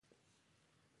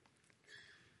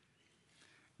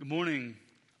Good morning,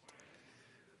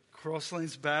 Cross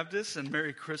Lanes Baptist, and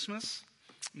Merry Christmas.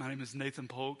 My name is Nathan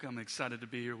Polk. I'm excited to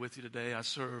be here with you today. I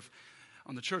serve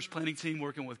on the church planning team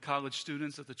working with college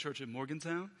students at the church in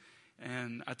Morgantown.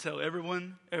 And I tell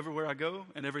everyone, everywhere I go,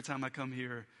 and every time I come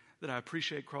here, that I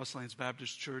appreciate Cross Lanes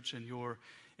Baptist Church and your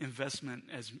investment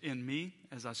in me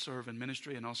as I serve in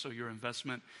ministry, and also your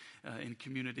investment in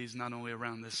communities not only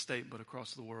around this state but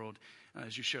across the world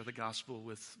as you share the gospel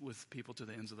with people to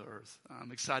the ends of the earth.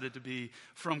 I'm excited to be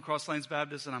from Cross Lanes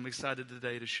Baptist, and I'm excited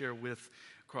today to share with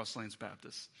Cross Lanes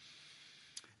Baptist.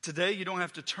 Today, you don't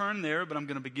have to turn there, but I'm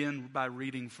going to begin by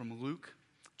reading from Luke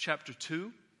chapter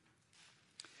 2.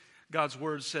 God's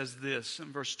word says this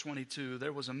in verse 22,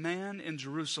 "There was a man in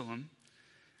Jerusalem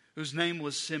whose name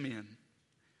was Simeon.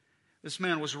 This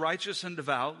man was righteous and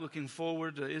devout, looking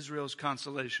forward to Israel's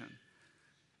consolation,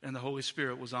 and the Holy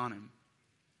Spirit was on him.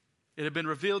 It had been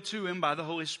revealed to him by the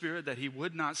Holy Spirit that he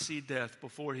would not see death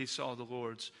before he saw the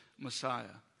Lord's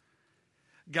Messiah.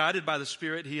 Guided by the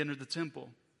Spirit, he entered the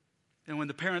temple. And when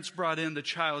the parents brought in the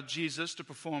child Jesus to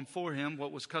perform for him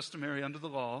what was customary under the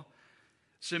law,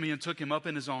 Simeon took him up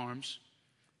in his arms,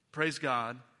 praised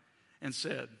God, and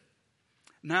said,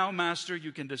 'Now, Master,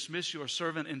 you can dismiss your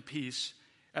servant in peace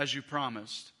as you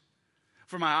promised.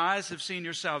 For my eyes have seen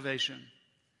your salvation.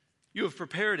 You have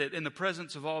prepared it in the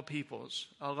presence of all peoples,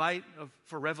 a light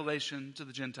for revelation to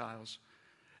the Gentiles,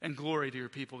 and glory to your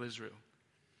people Israel.'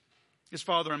 His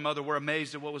father and mother were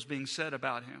amazed at what was being said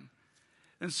about him.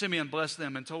 Then Simeon blessed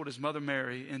them and told his mother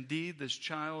Mary, 'Indeed, this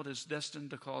child is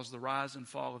destined to cause the rise and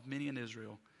fall of many in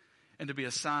Israel, and to be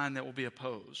a sign that will be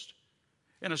opposed.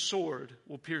 And a sword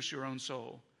will pierce your own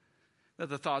soul, that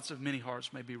the thoughts of many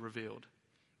hearts may be revealed.'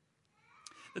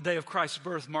 The day of Christ's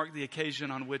birth marked the occasion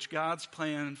on which God's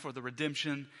plan for the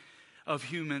redemption of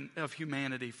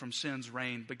humanity from sin's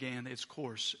reign began its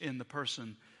course in the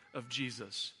person of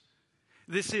Jesus.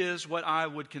 This is what I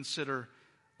would consider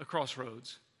a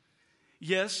crossroads.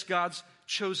 Yes, God's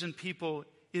chosen people,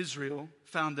 Israel,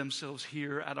 found themselves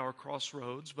here at our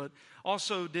crossroads, but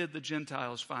also did the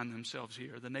Gentiles find themselves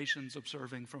here, the nations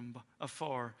observing from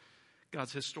afar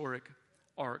God's historic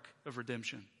arc of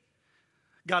redemption.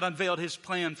 God unveiled his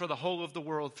plan for the whole of the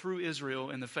world through Israel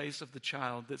in the face of the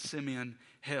child that Simeon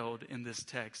held in this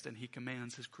text, and he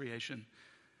commands his creation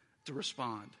to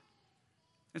respond.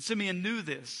 And Simeon knew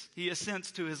this. He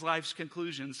assents to his life's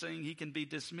conclusion, saying he can be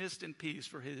dismissed in peace,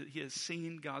 for he has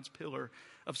seen God's pillar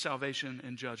of salvation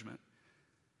and judgment.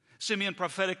 Simeon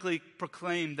prophetically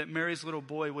proclaimed that Mary's little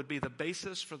boy would be the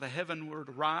basis for the heavenward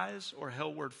rise or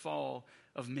hellward fall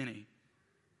of many.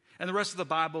 And the rest of the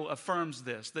Bible affirms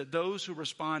this, that those who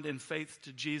respond in faith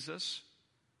to Jesus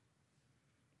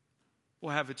will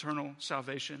have eternal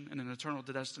salvation and an eternal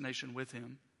destination with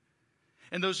him.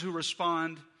 And those who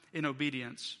respond in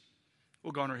obedience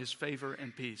will garner his favor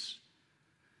and peace.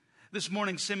 This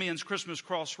morning, Simeon's Christmas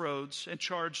crossroads and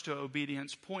charge to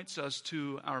obedience points us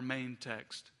to our main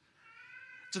text.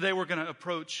 Today we're going to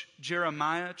approach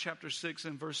Jeremiah chapter 6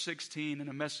 and verse 16 in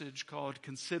a message called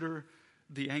Consider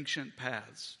the Ancient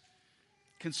Paths.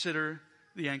 Consider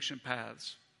the ancient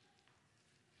paths.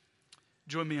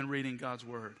 Join me in reading God's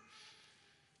word.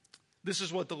 This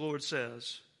is what the Lord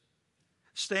says.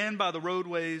 "Stand by the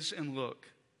roadways and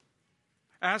look.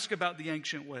 Ask about the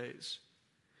ancient ways.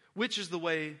 Which is the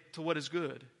way to what is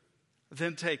good?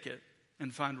 Then take it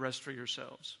and find rest for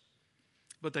yourselves."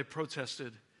 But they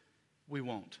protested, "We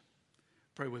won't."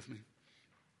 Pray with me.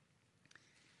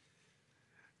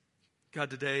 God,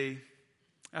 today,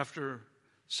 after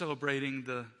celebrating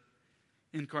the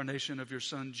incarnation of your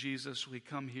Son, Jesus, we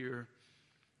come here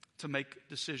to make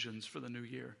decisions for the new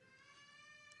year.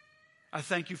 I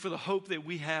thank you for the hope that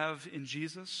we have in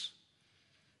Jesus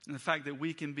and the fact that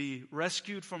we can be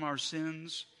rescued from our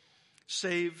sins,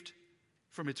 saved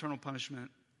from eternal punishment,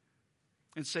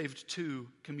 and saved to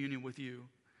communion with you.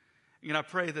 And I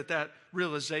pray that that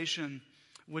realization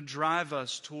would drive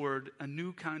us toward a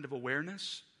new kind of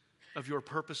awareness of your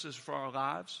purposes for our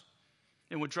lives,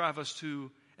 and would drive us to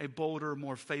a bolder,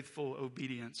 more faithful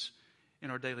obedience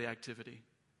in our daily activity.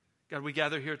 God, we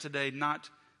gather here today not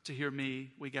to hear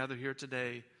me. We gather here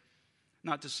today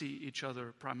not to see each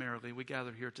other primarily. We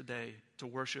gather here today to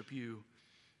worship you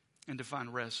and to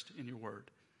find rest in your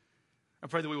word. I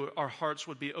pray that our hearts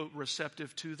would be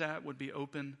receptive to that, would be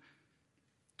open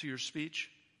to your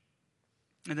speech,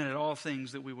 and then in all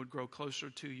things that we would grow closer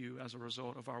to you as a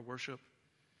result of our worship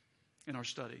and our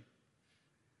study.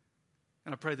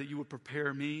 And I pray that you would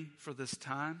prepare me for this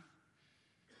time,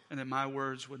 and that my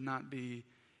words would not be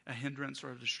a hindrance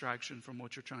or a distraction from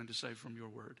what you're trying to say from your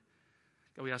word.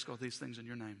 God, we ask all these things in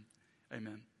your name.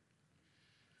 Amen.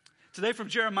 Today from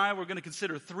Jeremiah, we're going to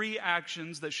consider 3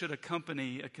 actions that should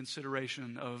accompany a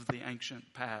consideration of the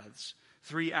ancient paths.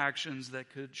 3 actions that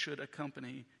should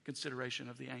accompany consideration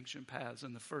of the ancient paths.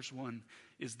 And the first one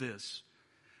is this: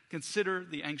 consider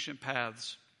the ancient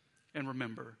paths and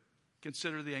remember.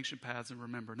 Consider the ancient paths and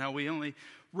remember. Now, we only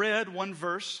read one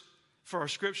verse for our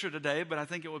scripture today, but I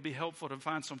think it would be helpful to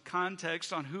find some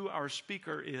context on who our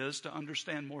speaker is to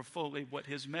understand more fully what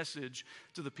his message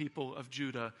to the people of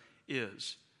Judah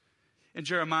is. In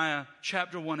Jeremiah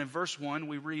chapter 1 and verse 1,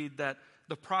 we read that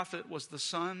the prophet was the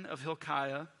son of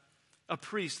Hilkiah, a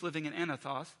priest living in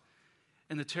Anathoth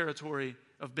in the territory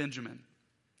of Benjamin.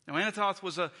 Now, Anathoth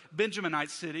was a Benjaminite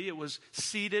city. It was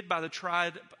ceded by the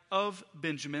tribe of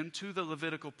Benjamin to the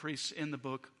Levitical priests in the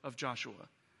book of Joshua.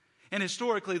 And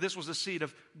historically, this was a seat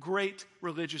of great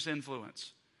religious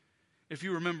influence. If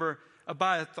you remember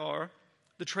Abiathar,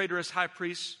 the traitorous high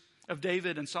priest of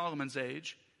David and Solomon's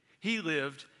age, he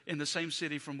lived in the same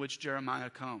city from which Jeremiah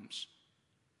comes.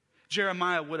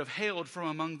 Jeremiah would have hailed from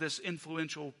among this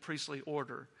influential priestly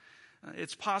order.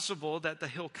 It's possible that the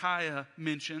Hilkiah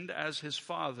mentioned as his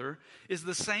father is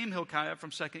the same Hilkiah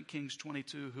from 2 Kings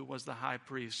 22 who was the high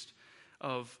priest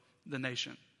of the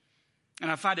nation. And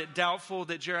I find it doubtful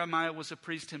that Jeremiah was a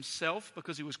priest himself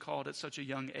because he was called at such a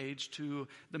young age to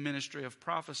the ministry of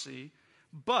prophecy.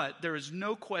 But there is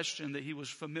no question that he was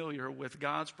familiar with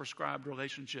God's prescribed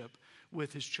relationship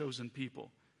with his chosen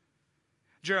people.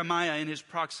 Jeremiah, in his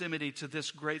proximity to this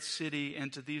great city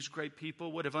and to these great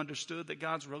people, would have understood that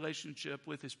God's relationship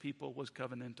with his people was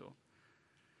covenantal.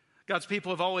 God's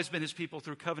people have always been his people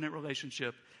through covenant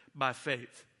relationship by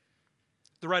faith.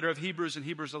 The writer of Hebrews in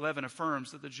Hebrews 11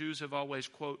 affirms that the Jews have always,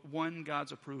 quote, won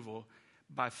God's approval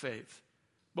by faith,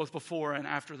 both before and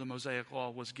after the Mosaic law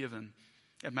was given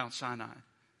at Mount Sinai.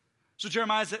 So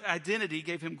Jeremiah's identity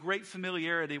gave him great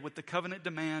familiarity with the covenant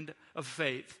demand of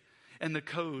faith and the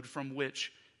code from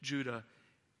which Judah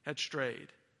had strayed.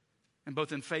 And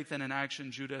both in faith and in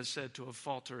action, Judah is said to have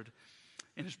faltered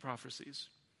in his prophecies.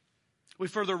 We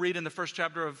further read in the first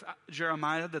chapter of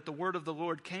Jeremiah that the word of the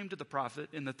Lord came to the prophet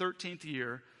in the 13th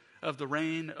year of the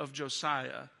reign of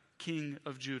Josiah, king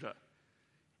of Judah.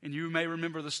 And you may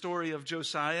remember the story of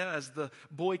Josiah as the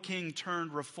boy king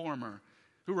turned reformer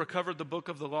who recovered the book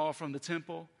of the law from the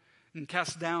temple and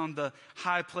cast down the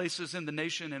high places in the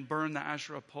nation and burned the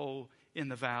Asherah pole in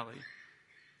the valley.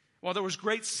 While there was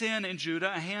great sin in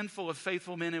Judah, a handful of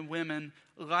faithful men and women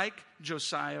like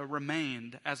Josiah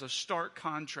remained as a stark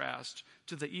contrast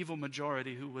to the evil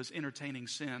majority who was entertaining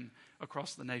sin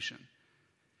across the nation.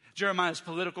 Jeremiah's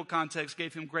political context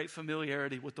gave him great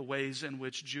familiarity with the ways in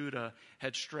which Judah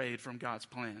had strayed from God's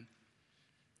plan.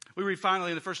 We read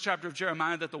finally in the first chapter of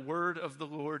Jeremiah that the word of the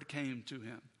Lord came to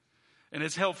him. And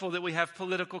it's helpful that we have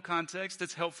political context.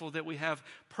 It's helpful that we have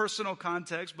personal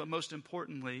context. But most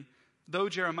importantly, though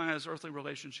Jeremiah's earthly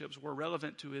relationships were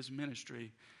relevant to his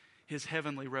ministry, his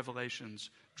heavenly revelations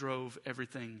drove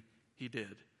everything he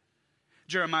did.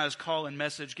 Jeremiah's call and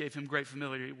message gave him great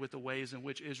familiarity with the ways in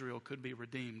which Israel could be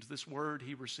redeemed. This word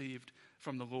he received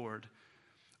from the Lord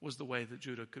was the way that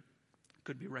Judah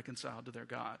could be reconciled to their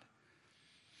God.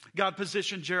 God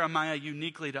positioned Jeremiah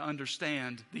uniquely to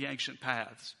understand the ancient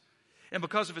paths. And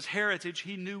because of his heritage,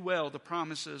 he knew well the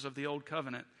promises of the old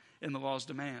covenant and the law's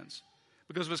demands.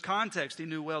 Because of his context, he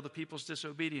knew well the people's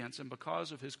disobedience. And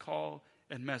because of his call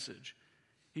and message,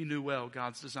 he knew well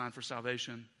God's design for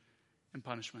salvation and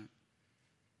punishment.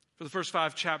 For the first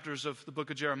 5 chapters of the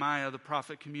book of Jeremiah, the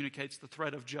prophet communicates the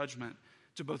threat of judgment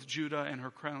to both Judah and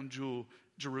her crown jewel,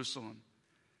 Jerusalem.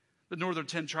 The northern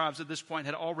 10 tribes at this point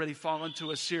had already fallen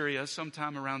to Assyria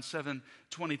sometime around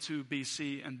 722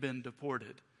 BC and been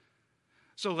deported.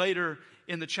 So later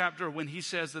in the chapter, when he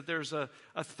says that there's a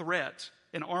threat,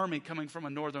 an army coming from a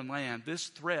northern land, this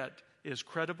threat is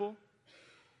credible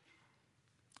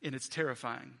and it's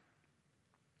terrifying.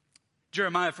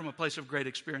 Jeremiah, from a place of great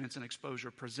experience and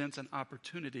exposure, presents an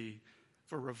opportunity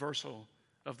for reversal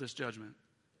of this judgment.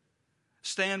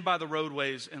 Stand by the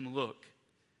roadways and look.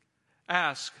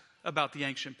 Ask about the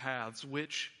ancient paths,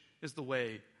 which is the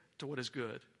way to what is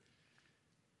good.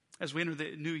 As we enter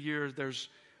the new year, there's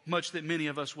much that many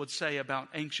of us would say about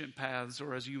ancient paths,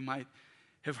 or as you might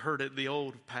have heard it, the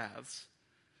old paths.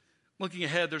 Looking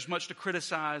ahead, there's much to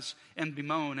criticize and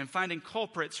bemoan, and finding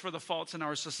culprits for the faults in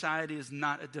our society is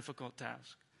not a difficult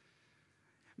task.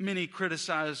 Many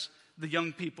criticize the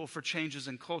young people for changes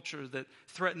in culture that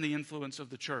threaten the influence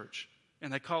of the church,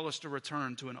 and they call us to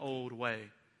return to an old way.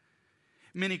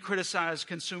 Many criticize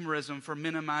consumerism for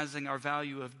minimizing our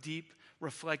value of deep,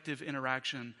 reflective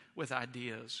interaction with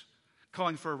ideas,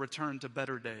 calling for a return to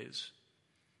better days.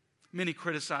 Many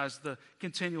criticize the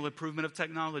continual improvement of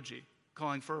technology,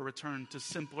 calling for a return to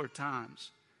simpler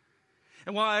times.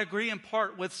 And while I agree in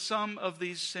part with some of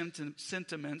these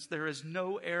sentiments, there is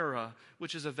no era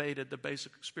which has evaded the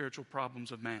basic spiritual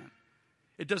problems of man.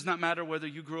 It does not matter whether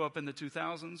you grew up in the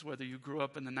 2000s, whether you grew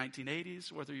up in the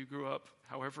 1980s, whether you grew up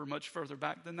however much further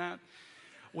back than that.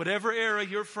 Whatever era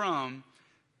you're from,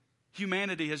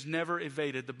 humanity has never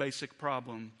evaded the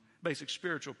basic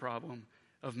spiritual problem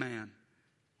of man.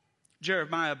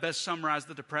 Jeremiah best summarized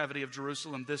the depravity of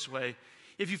Jerusalem this way: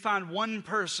 if you find one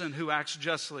person who acts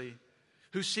justly,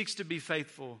 who seeks to be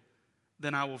faithful,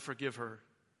 then I will forgive her.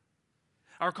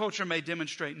 Our culture may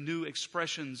demonstrate new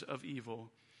expressions of evil,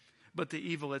 but the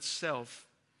evil itself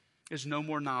is no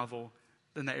more novel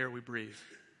than the air we breathe.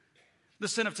 The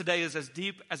sin of today is as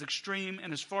deep, as extreme,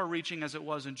 and as far-reaching as it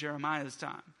was in Jeremiah's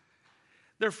time.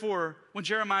 Therefore, when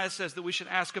Jeremiah says that we should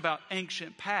ask about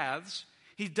ancient paths,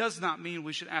 he does not mean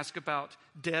we should ask about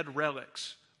dead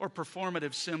relics or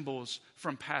performative symbols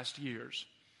from past years.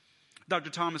 Dr.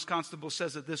 Thomas Constable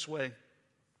says it this way: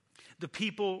 the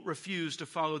people refused to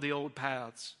follow the old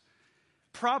paths.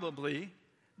 Probably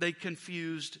they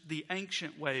confused the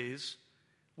ancient ways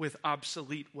with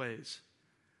obsolete ways,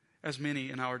 as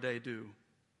many in our day do.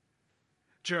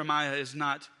 Jeremiah is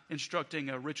not instructing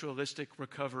a ritualistic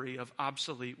recovery of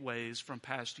obsolete ways from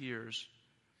past years.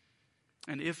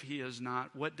 And if he is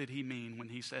not, what did he mean when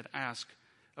he said, ask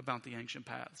about the ancient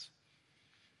paths?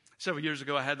 Several years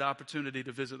ago, I had the opportunity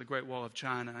to visit the Great Wall of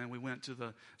China, and we went to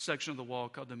the section of the wall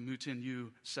called the Mutinyu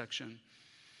section.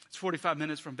 It's 45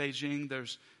 minutes from Beijing.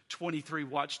 There's 23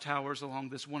 watchtowers along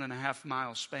this 1.5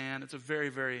 mile span. It's a very,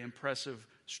 very impressive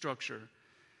structure.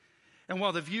 And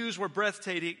while the views were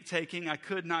breathtaking, I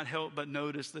could not help but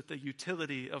notice that the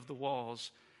utility of the walls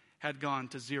had gone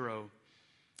to zero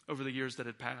over the years that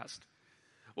had passed.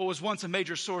 What was once a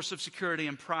major source of security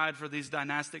and pride for these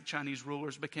dynastic Chinese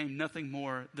rulers became nothing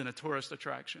more than a tourist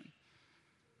attraction.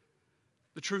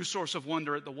 The true source of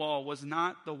wonder at the wall was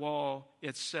not the wall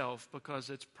itself, because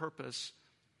its purpose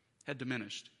had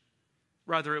diminished.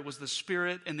 Rather, it was the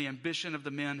spirit and the ambition of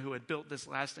the men who had built this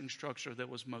lasting structure that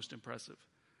was most impressive.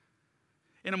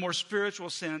 In a more spiritual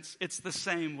sense, it's the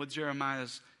same with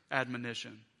Jeremiah's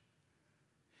admonition.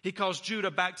 He calls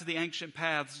Judah back to the ancient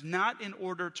paths, not in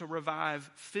order to revive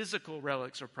physical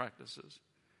relics or practices,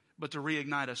 but to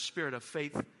reignite a spirit of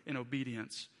faith and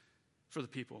obedience for the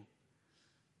people.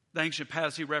 The ancient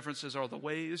paths he references are the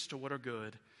ways to what are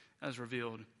good, as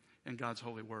revealed in God's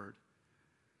holy word.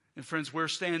 And friends, we're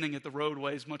standing at the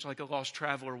roadways much like a lost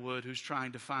traveler would, who's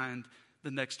trying to find the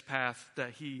next path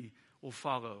that he will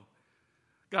follow.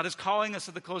 God is calling us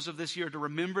at the close of this year to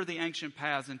remember the ancient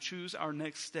paths and choose our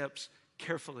next steps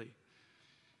carefully.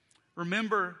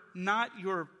 Remember not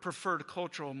your preferred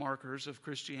cultural markers of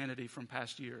Christianity from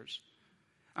past years.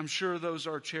 I'm sure those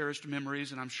are cherished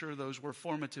memories, and I'm sure those were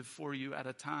formative for you at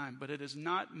a time, but it is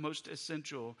not most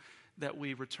essential that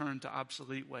we return to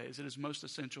obsolete ways. It is most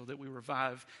essential that we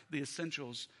revive the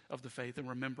essentials of the faith and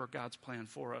remember God's plan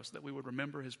for us, that we would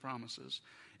remember his promises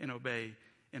and obey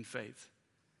in faith.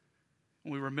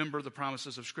 When we remember the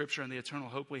promises of Scripture and the eternal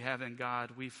hope we have in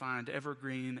God, we find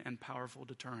evergreen and powerful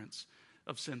deterrents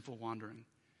of sinful wandering.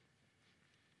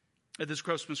 At this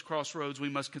Christmas crossroads, we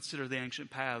must consider the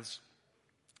ancient paths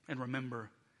and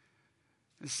remember.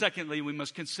 And secondly, we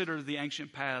must consider the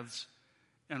ancient paths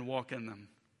and walk in them.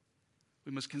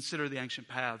 We must consider the ancient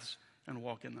paths and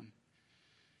walk in them.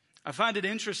 I find it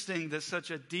interesting that such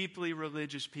a deeply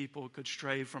religious people could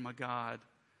stray from a God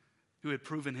who had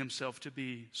proven himself to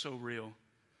be so real.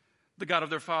 The God of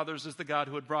their fathers is the God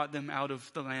who had brought them out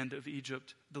of the land of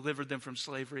Egypt, delivered them from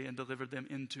slavery, and delivered them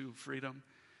into freedom.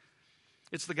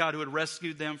 It's the God who had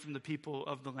rescued them from the people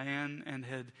of the land and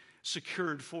had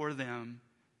secured for them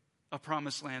a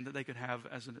promised land that they could have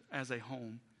as a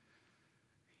home.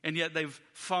 And yet they've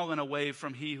fallen away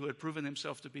from he who had proven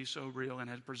himself to be so real and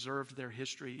had preserved their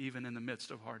history even in the midst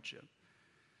of hardship.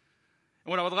 And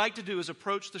what I would like to do is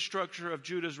approach the structure of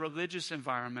Judah's religious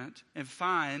environment and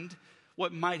find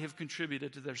what might have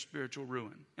contributed to their spiritual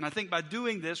ruin. And I think by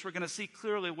doing this, we're going to see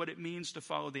clearly what it means to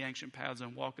follow the ancient paths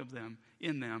and walk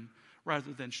in them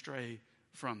rather than stray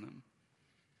from them.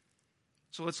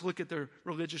 So let's look at the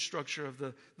religious structure of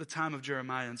the time of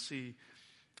Jeremiah and see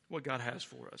what God has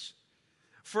for us.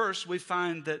 First, we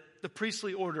find that the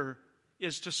priestly order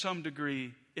is to some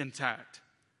degree intact.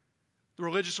 The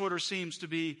religious order seems to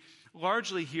be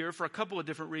largely here for a couple of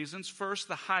different reasons. First,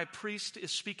 the high priest is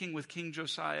speaking with King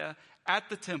Josiah at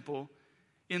the temple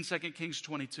in 2 Kings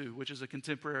 22, which is a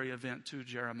contemporary event to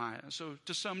Jeremiah. So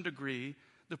to some degree,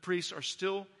 the priests are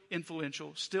still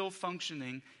influential, still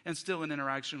functioning, and still in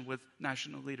interaction with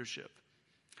national leadership.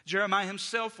 Jeremiah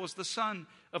himself was the son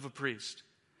of a priest.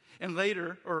 And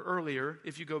later, or earlier,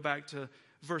 if you go back to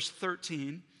verse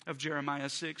 13 of Jeremiah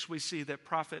 6, we see that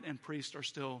prophet and priest are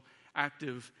still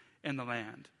active in the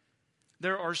land.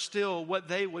 There are still what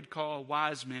they would call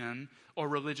wise men or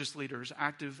religious leaders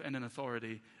active and in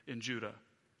authority in Judah.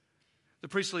 The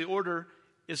priestly order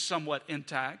is somewhat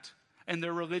intact, and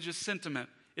their religious sentiment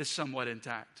is somewhat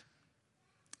intact.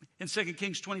 In 2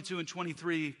 Kings 22 and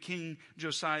 23, King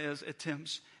Josiah's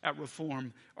attempts at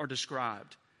reform are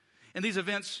described. In these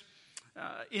events,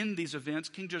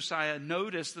 King Josiah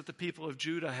noticed that the people of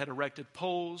Judah had erected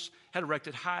poles, had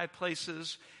erected high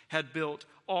places, had built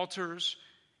altars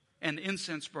and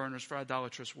incense burners for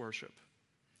idolatrous worship.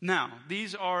 Now,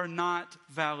 these are not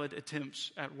valid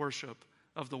attempts at worship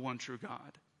of the one true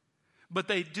God, but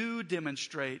they do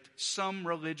demonstrate some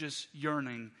religious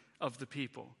yearning of the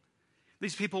people.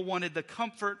 These people wanted the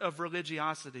comfort of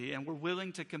religiosity and were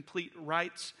willing to complete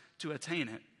rites to attain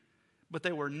it, but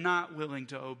they were not willing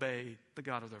to obey the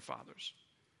God of their fathers.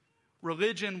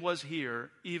 Religion was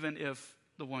here, even if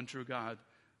the one true God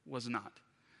was not.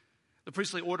 The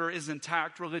priestly order is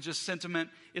intact, religious sentiment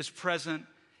is present,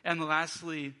 and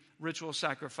lastly, ritual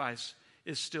sacrifice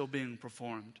is still being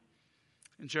performed.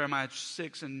 In Jeremiah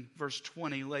 6 and verse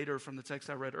 20, later from the text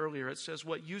I read earlier, it says,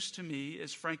 "What used to me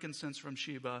is frankincense from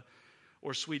Sheba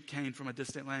or sweet cane from a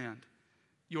distant land.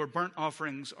 Your burnt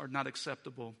offerings are not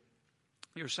acceptable.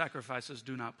 Your sacrifices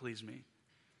do not please me."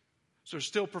 So they're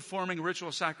still performing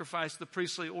ritual sacrifice. The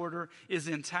priestly order is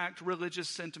intact. Religious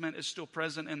sentiment is still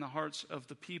present in the hearts of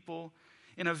the people.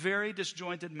 In a very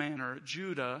disjointed manner,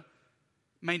 Judah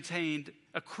maintained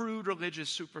a crude religious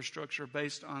superstructure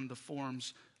based on the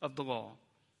forms of the law.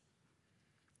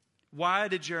 Why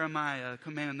did Jeremiah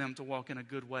command them to walk in a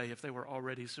good way if they were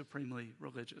already supremely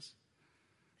religious?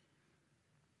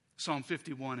 Psalm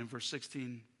 51 in verse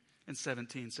 16 and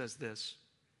 17 says this: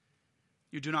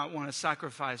 "You do not want a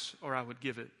sacrifice, or I would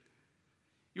give it.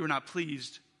 You are not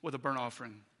pleased with a burnt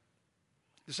offering.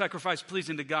 The sacrifice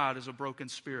pleasing to God is a broken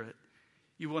spirit.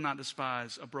 You will not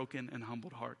despise a broken and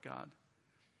humbled heart, God."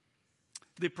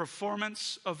 The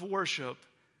performance of worship,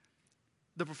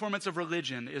 the performance of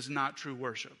religion is not true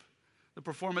worship. The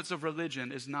performance of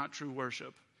religion is not true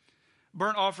worship.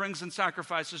 Burnt offerings and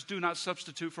sacrifices do not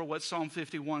substitute for what Psalm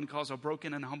 51 calls a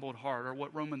broken and humbled heart, or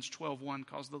what Romans 12:1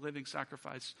 calls the living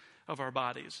sacrifice of our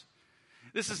bodies.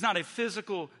 This is not a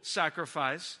physical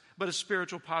sacrifice, but a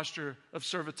spiritual posture of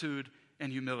servitude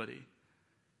and humility.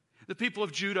 The people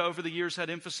of Judah over the years had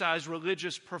emphasized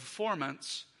religious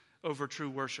performance over true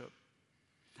worship.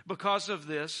 Because of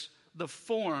this, the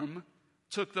form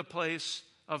took the place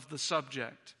of the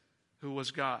subject, who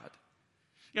was God.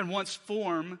 And once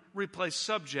form replaced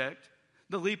subject,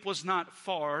 the leap was not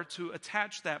far to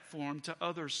attach that form to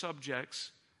other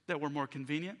subjects that were more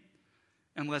convenient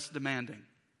and less demanding.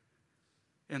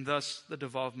 And thus the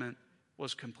devolvement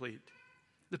was complete.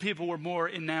 The people were more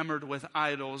enamored with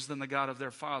idols than the God of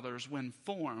their fathers when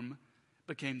form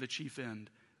became the chief end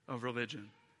of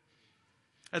religion.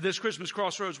 At this Christmas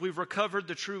crossroads, we've recovered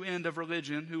the true end of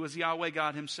religion, who is Yahweh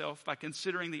God himself, by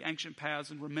considering the ancient paths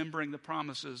and remembering the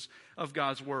promises of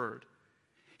God's word.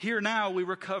 Here now we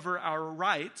recover our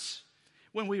rights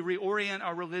when we reorient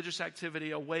our religious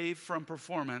activity away from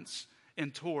performance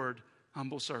and toward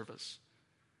humble service.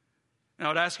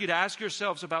 Now, I'd ask you to ask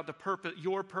yourselves about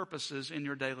your purposes in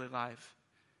your daily life.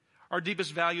 Our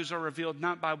deepest values are revealed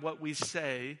not by what we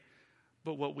say,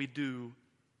 but what we do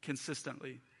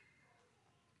consistently.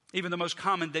 Even the most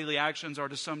common daily actions are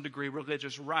to some degree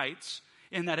religious rites,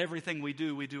 in that everything we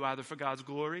do either for God's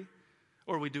glory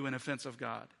or we do in offense of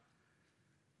God.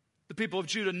 The people of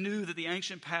Judah knew what the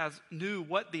ancient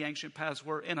paths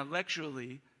were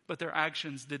intellectually, but their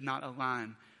actions did not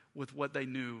align with what they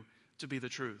knew to be the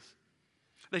truth.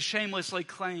 They shamelessly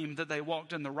claimed that they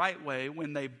walked in the right way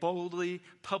when they boldly,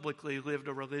 publicly lived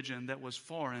a religion that was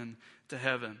foreign to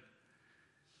heaven.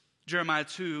 Jeremiah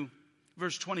 2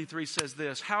 Verse 23 says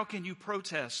this: "How can you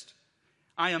protest?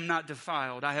 I am not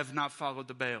defiled. I have not followed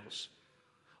the Baals.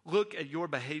 Look at your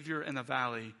behavior in the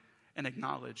valley and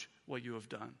acknowledge what you have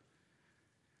done."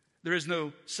 There is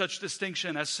no such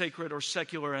distinction as sacred or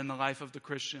secular in the life of the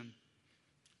Christian.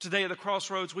 Today at the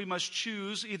crossroads, we must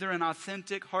choose either an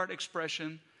authentic heart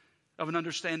expression of an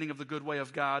understanding of the good way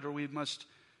of God, or we must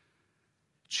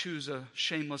choose a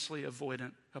shamelessly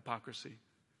avoidant hypocrisy.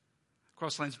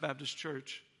 Crosslands Baptist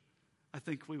Church, I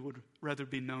think we would rather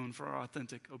be known for our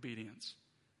authentic obedience.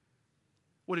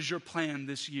 What is your plan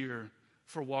this year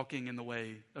for walking in the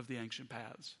way of the ancient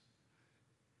paths?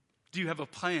 Do you have a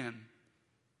plan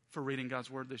for reading God's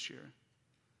Word this year?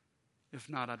 If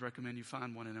not, I'd recommend you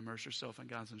find one and immerse yourself in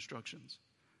God's instructions.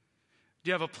 Do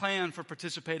you have a plan for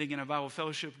participating in a Bible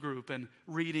fellowship group and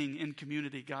reading in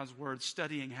community God's Word,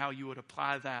 studying how you would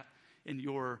apply that in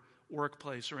your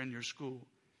workplace or in your school?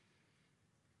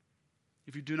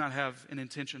 If you do not have an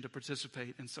intention to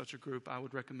participate in such a group, I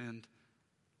would recommend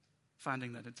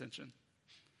finding that intention.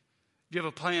 Do you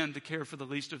have a plan to care for the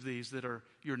least of these that are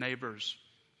your neighbors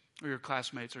or your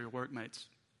classmates or your workmates?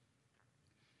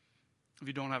 If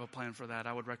you don't have a plan for that,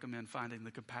 I would recommend finding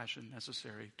the compassion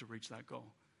necessary to reach that goal.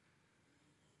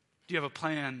 Do you have a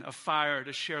plan, a fire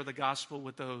to share the gospel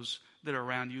with those that are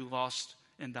around you, lost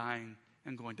and dying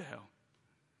and going to hell?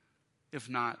 If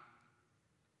not,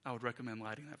 I would recommend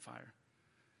lighting that fire.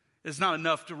 It's not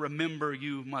enough to remember,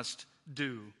 you must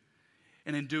do.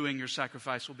 And in doing, your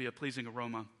sacrifice will be a pleasing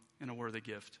aroma and a worthy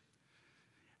gift.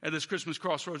 At this Christmas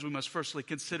crossroads, we must firstly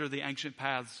consider the ancient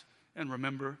paths and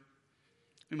remember.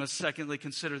 We must secondly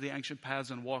consider the ancient paths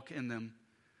and walk in them.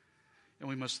 And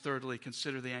we must thirdly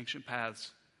consider the ancient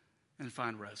paths and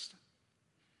find rest.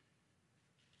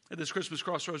 At this Christmas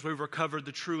crossroads, we've recovered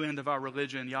the true end of our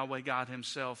religion, Yahweh God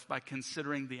Himself, by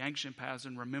considering the ancient paths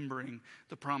and remembering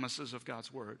the promises of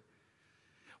God's Word.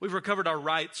 We've recovered our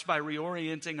rights by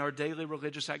reorienting our daily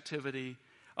religious activity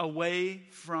away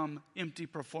from empty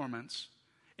performance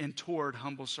and toward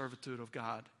humble servitude of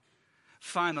God.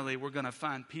 Finally, we're going to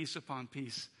find peace upon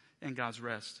peace in God's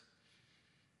rest.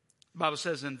 The Bible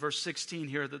says in verse 16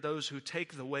 here that those who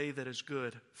take the way that is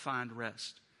good find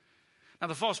rest. Now,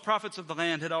 the false prophets of the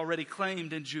land had already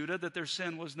claimed in Judah that their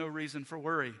sin was no reason for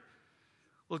worry.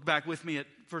 Look back with me at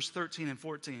verse 13 and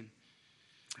 14.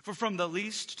 For from the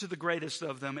least to the greatest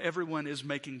of them, everyone is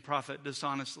making profit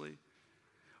dishonestly.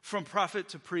 From prophet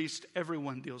to priest,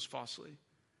 everyone deals falsely.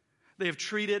 They have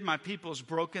treated my people's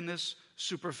brokenness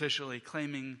superficially,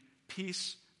 claiming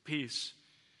peace, peace,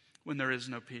 when there is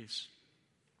no peace.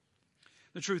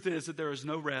 The truth is that there is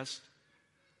no rest,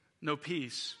 no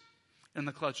peace in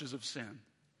the clutches of sin.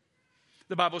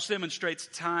 The Bible demonstrates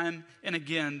time and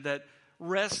again that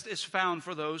rest is found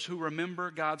for those who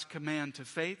remember God's command to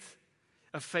faith,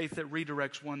 a faith that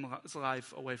redirects one's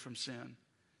life away from sin.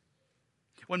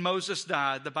 When Moses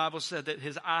died, the Bible said that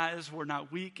his eyes were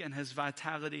not weak and his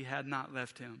vitality had not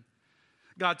left him.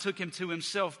 God took him to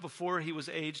Himself before he was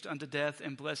aged unto death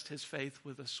and blessed his faith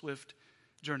with a swift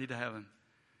journey to heaven.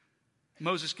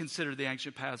 Moses considered the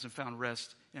ancient paths and found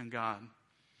rest in God.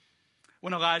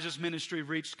 When Elijah's ministry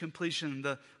reached completion,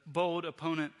 the bold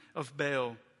opponent of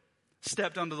Baal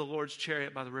stepped onto the Lord's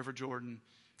chariot by the river Jordan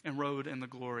and rode in the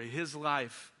glory. His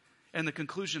life and the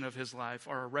conclusion of his life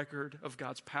are a record of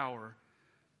God's power,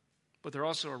 but they're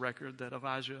also a record that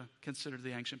Elijah considered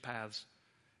the ancient paths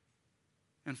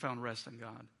and found rest in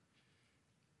God.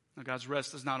 Now, God's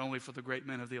rest is not only for the great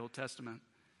men of the Old Testament.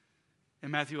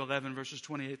 In Matthew 11, verses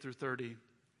 28 through 30,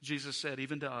 Jesus said,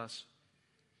 even to us,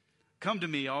 come to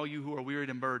me, all you who are wearied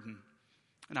and burdened,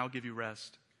 and I'll give you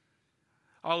rest.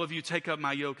 All of you take up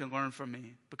my yoke and learn from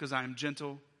me, because I am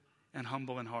gentle and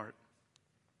humble in heart,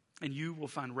 and you will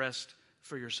find rest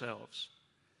for yourselves.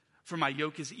 For my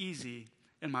yoke is easy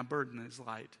and my burden is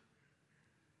light.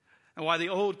 And while the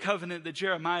old covenant that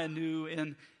Jeremiah knew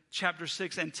in chapter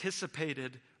 6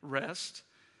 anticipated rest,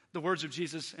 the words of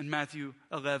Jesus in Matthew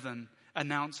 11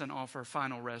 announce and offer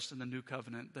final rest in the new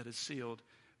covenant that is sealed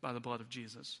by the blood of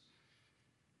Jesus.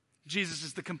 Jesus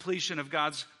is the completion of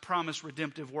God's promised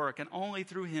redemptive work, and only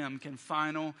through Him can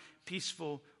final,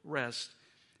 peaceful rest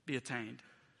be attained.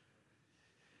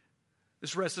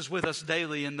 This rest is with us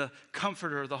daily in the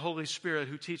Comforter, the Holy Spirit,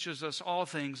 who teaches us all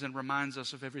things and reminds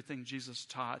us of everything Jesus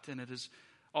taught. And it is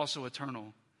also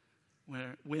eternal,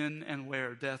 when and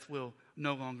where death will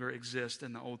no longer exist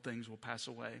and the old things will pass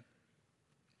away.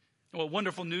 Well,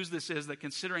 wonderful news this is, that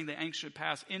considering the ancient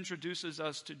past introduces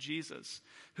us to Jesus,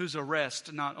 who's a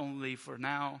rest not only for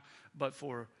now, but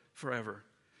for forever.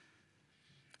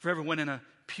 For everyone in a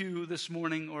pew this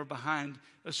morning or behind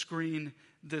a screen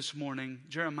this morning,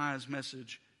 Jeremiah's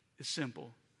message is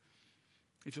simple.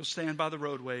 If you'll stand by the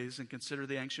roadways and consider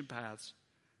the ancient paths,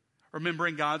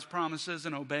 remembering God's promises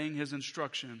and obeying His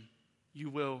instruction, you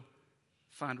will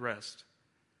find rest.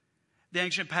 The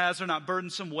ancient paths are not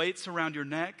burdensome weights around your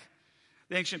neck.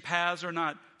 The ancient paths are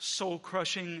not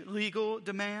soul-crushing legal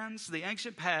demands. The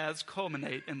ancient paths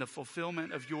culminate in the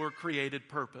fulfillment of your created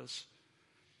purpose,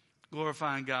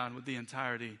 glorifying God with the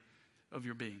entirety of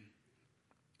your being.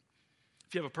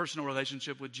 If you have a personal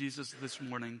relationship with Jesus this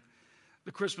morning,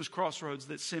 the Christmas crossroads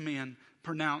that Simeon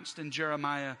pronounced and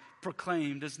Jeremiah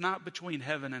proclaimed is not between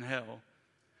heaven and hell,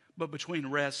 but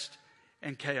between rest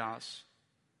and chaos.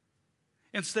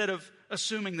 Instead of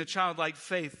assuming the childlike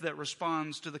faith that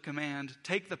responds to the command,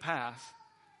 take the path,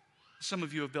 some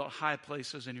of you have built high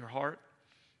places in your heart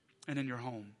and in your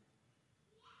home.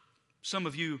 Some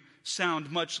of you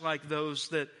sound much like those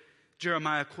that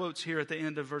Jeremiah quotes here at the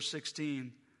end of verse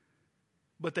 16.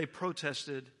 But they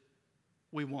protested,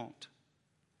 we won't.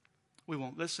 We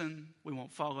won't listen, we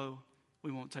won't follow,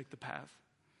 we won't take the path.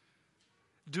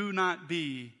 Do not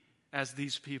be as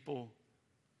these people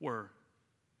were.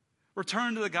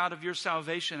 Return to the God of your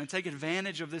salvation and take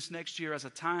advantage of this next year as a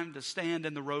time to stand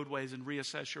in the roadways and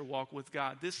reassess your walk with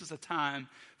God. This is a time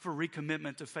for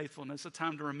recommitment to faithfulness, a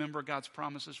time to remember God's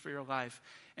promises for your life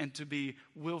and to be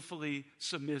willfully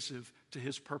submissive to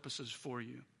His purposes for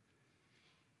you.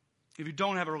 If you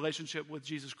don't have a relationship with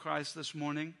Jesus Christ this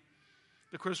morning,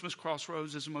 the Christmas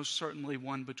crossroads is most certainly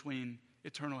one between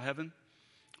eternal heaven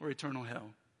or eternal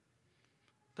hell.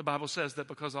 The Bible says that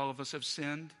because all of us have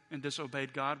sinned and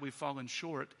disobeyed God, we've fallen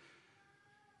short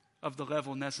of the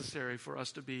level necessary for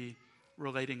us to be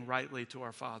relating rightly to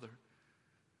our Father.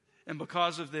 And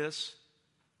because of this,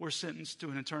 we're sentenced to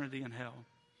an eternity in hell.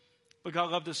 But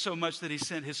God loved us so much that He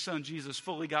sent His Son Jesus,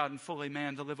 fully God and fully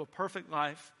man, to live a perfect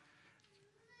life,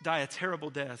 die a terrible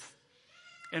death,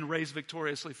 and rise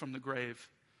victoriously from the grave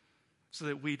so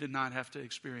that we did not have to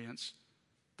experience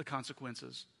the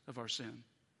consequences of our sin.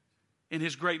 In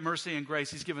His great mercy and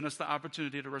grace, He's given us the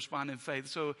opportunity to respond in faith.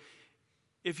 So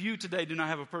if you today do not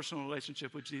have a personal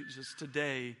relationship with Jesus,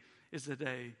 today is the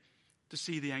day to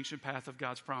see the ancient path of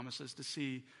God's promises, to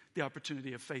see the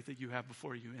opportunity of faith that you have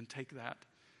before you, and take that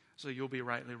so you'll be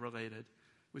rightly related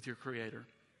with your Creator.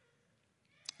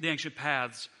 The ancient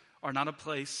paths are not a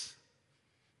place,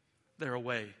 they're a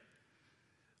way.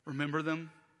 Remember them,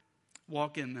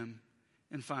 walk in them,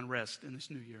 and find rest in this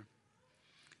new year.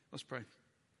 Let's pray.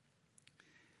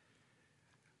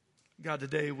 God,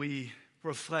 today we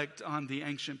reflect on the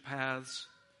ancient paths.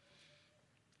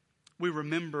 We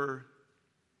remember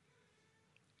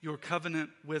your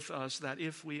covenant with us that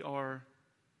if we are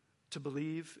to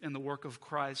believe in the work of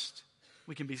Christ,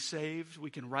 we can be saved,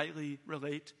 we can rightly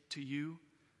relate to you.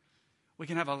 We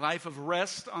can have a life of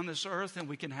rest on this earth, and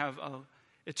we can have an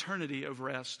eternity of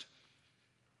rest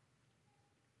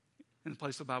in the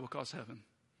place the Bible calls heaven.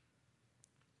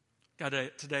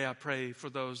 God, today I pray for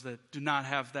those that do not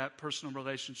have that personal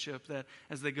relationship, that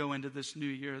as they go into this new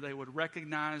year, they would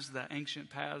recognize the ancient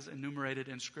paths enumerated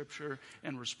in Scripture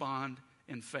and respond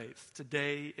in faith.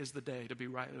 Today is the day to be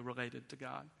rightly related to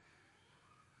God.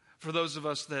 For those of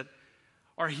us that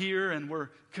are here and we're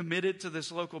committed to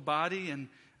this local body and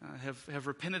have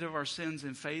repented of our sins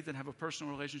in faith and have a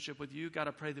personal relationship with you, God,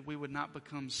 I pray that we would not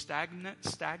become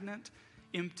stagnant,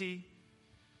 empty,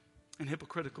 and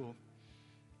hypocritical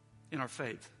in our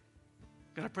faith.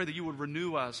 God, I pray that you would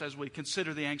renew us as we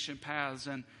consider the ancient paths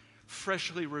and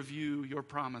freshly review your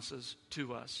promises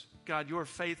to us. God, your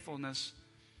faithfulness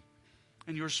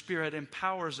and your Spirit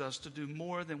empowers us to do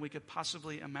more than we could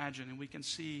possibly imagine, and we can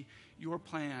see your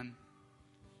plan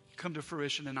come to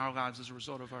fruition in our lives as a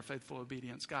result of our faithful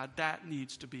obedience. God, that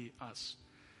needs to be us.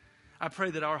 I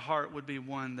pray that our heart would be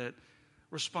one that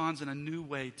responds in a new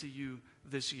way to you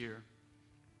this year,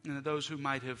 and that those who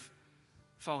might have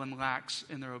fallen lax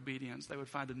in their obedience, they would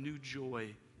find a new joy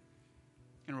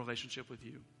in relationship with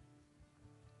you.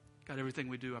 God, everything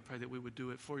we do, I pray that we would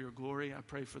do it for your glory. I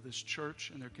pray for this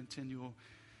church and their continual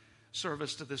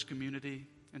service to this community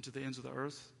and to the ends of the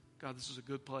earth. God, this is a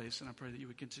good place, and I pray that you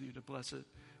would continue to bless it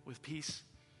with peace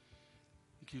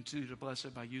and continue to bless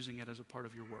it by using it as a part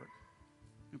of your work.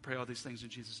 We pray all these things in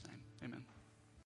Jesus' name. Amen.